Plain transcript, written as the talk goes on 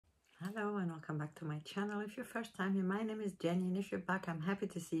Hello and welcome back to my channel. If you're first time here, my name is Jenny, and if you're back, I'm happy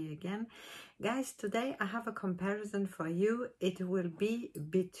to see you again. Guys, today I have a comparison for you. It will be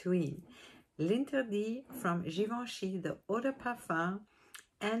between L'Interdit from Givenchy, the Eau de Parfum,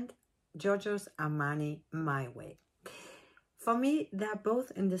 and Giorgio Armani, My Way. For me, they're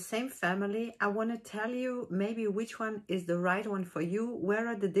both in the same family. I want to tell you maybe which one is the right one for you. Where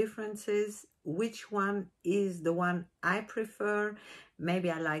are the differences? Which one is the one I prefer?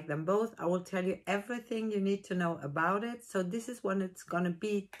 Maybe I like them both. I will tell you everything you need to know about it. So this is what it's going to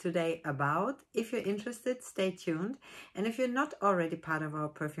be today about. If you're interested, stay tuned. And if you're not already part of our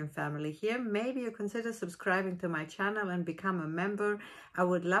perfume family here, maybe you consider subscribing to my channel and become a member. I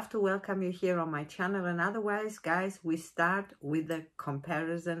would love to welcome you here on my channel. And otherwise, guys, we start with the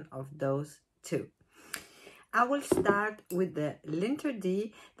comparison of those two. I will start with the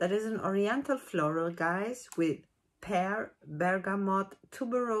L'Interdit, that is an oriental floral, guys, with pear, bergamot,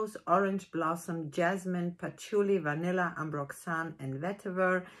 tuberose, orange blossom, jasmine, patchouli, vanilla, ambroxan, and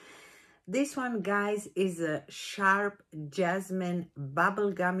vetiver. This one, guys, is a sharp jasmine,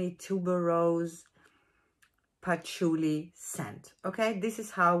 bubblegummy, tuberose, patchouli scent. Okay, this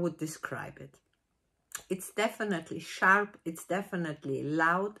is how I would describe it. It's definitely sharp, it's definitely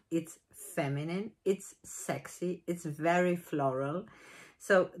loud, it's feminine, it's sexy, it's very floral.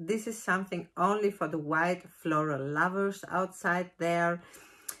 So this is something only for the white floral lovers outside there.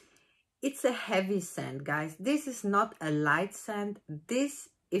 It's a heavy scent, guys. This is not a light scent. This,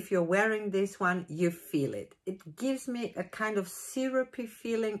 if you're wearing this one, you feel it. It gives me a kind of syrupy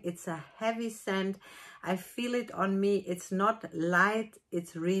feeling. It's a heavy scent. I feel it on me. It's not light,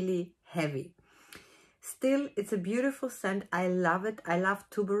 it's really heavy. Still, it's a beautiful scent. I love it. I love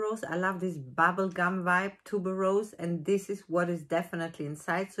tuberose. I love this bubblegum vibe, tuberose, and this is what is definitely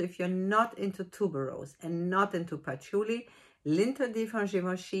inside. So if you're not into tuberose and not into patchouli, L'Interdit from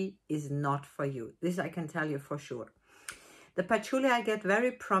Givenchy is not for you. This I can tell you for sure. The patchouli I get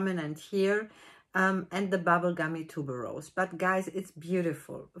very prominent here, and the bubblegummy tuberose. But guys, it's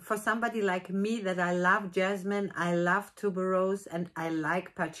beautiful. For somebody like me that I love jasmine, I love tuberose, and I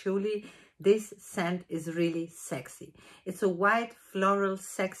like patchouli, this scent is really sexy. It's a white, floral,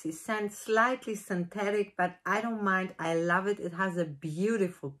 sexy scent, slightly synthetic, but I don't mind. I love it. It has a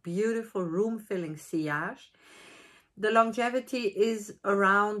beautiful, beautiful room-filling sillage. The longevity is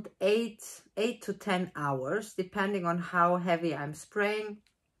around 8 to 10 hours, depending on how heavy I'm spraying.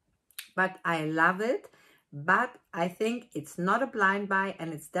 But I love it. But I think it's not a blind buy,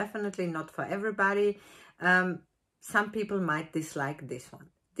 and it's definitely not for everybody. Some people might dislike this one.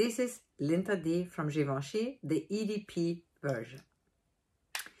 This is L'Interdit from Givenchy, the EDP version.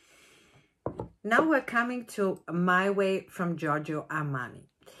 Now we're coming to My Way from Giorgio Armani.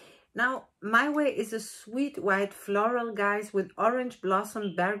 Now, My Way is a sweet white floral, guys, with orange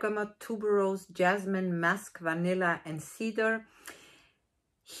blossom, bergamot, tuberose, jasmine, musk, vanilla, and cedar.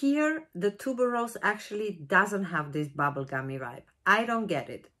 Here, the tuberose actually doesn't have this bubblegummy vibe. I don't get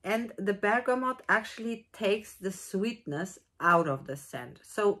it. And the bergamot actually takes the sweetness out of the scent.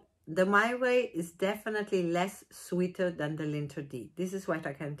 So the My Way is definitely less sweeter than the L'Interdit. This is what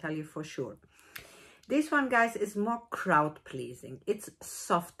I can tell you for sure. This one, guys, is more crowd pleasing. It's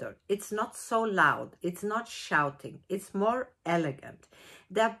softer. It's not so loud. It's not shouting. It's more elegant.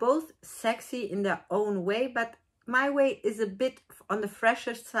 They're both sexy in their own way, but My Way is a bit on the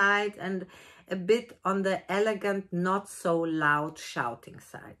fresher side and a bit on the elegant, not so loud shouting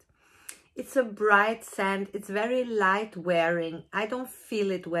side. It's a bright scent. It's very light wearing. I don't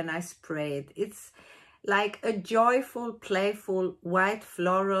feel it when I spray it. It's like a joyful, playful, white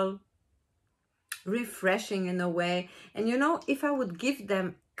floral, refreshing in a way. And you know, if I would give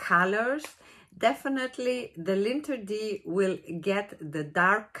them colors, definitely the L'Interdit will get the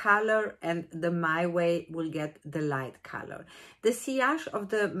dark color and the My Way will get the light color. The sillage of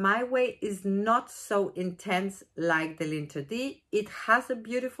the My Way is not so intense like the L'Interdit. It has a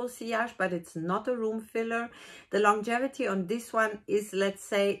beautiful sillage, but it's not a room filler. The longevity on this one is, let's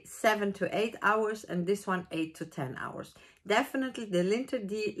say, 7 to 8 hours, and this one 8 to 10 hours. Definitely the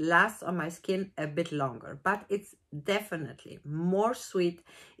L'Interdit lasts on my skin a bit longer, but it's definitely more sweet.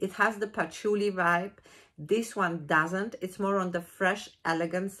 It has the patchouli vibe. This one doesn't. It's more on the fresh,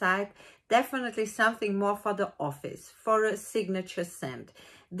 elegant side. Definitely something more for the office, for a signature scent.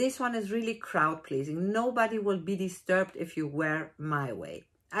 This one is really crowd pleasing. Nobody will be disturbed if you wear My Way.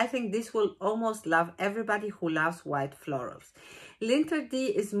 I think this will almost love everybody who loves white florals.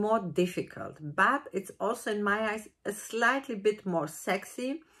 L'Interdit is more difficult, but it's also, in my eyes, a slightly bit more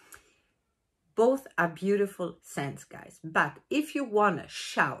sexy. Both are beautiful scents, guys. But if you want to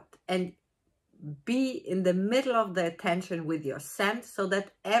shout and be in the middle of the attention with your scent so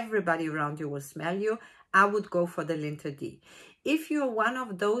that everybody around you will smell you, I would go for the Linter D. If you're one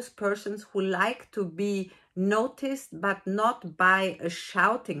of those persons who like to be noticed but not by a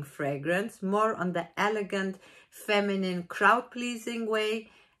shouting fragrance, more on the elegant, feminine, crowd-pleasing way,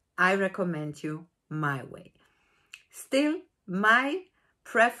 I recommend you My Way. Still, my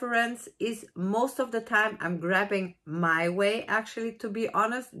preference is most of the time I'm grabbing My Way, actually, to be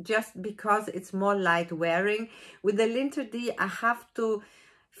honest, just because it's more light wearing. With the Linter D, I have to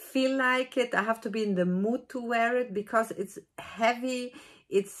feel like it. I have to be in the mood to wear it because it's heavy,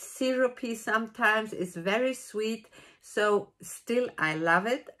 it's syrupy sometimes, it's very sweet. So still, I love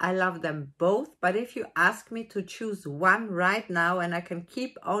it. I love them both. But if you ask me to choose one right now and I can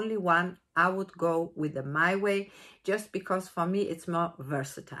keep only one, I would go with the My Way, just because for me it's more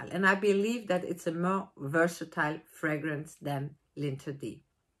versatile. And I believe that it's a more versatile fragrance than Linter D.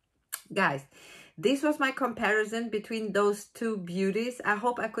 Guys, this was my comparison between those two beauties. I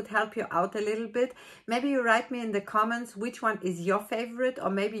hope I could help you out a little bit. Maybe you write me in the comments which one is your favorite, or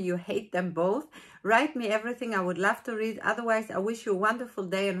maybe you hate them both. Write me everything. I would love to read. Otherwise, I wish you a wonderful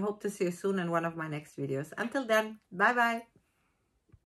day and hope to see you soon in one of my next videos. Until then, bye-bye.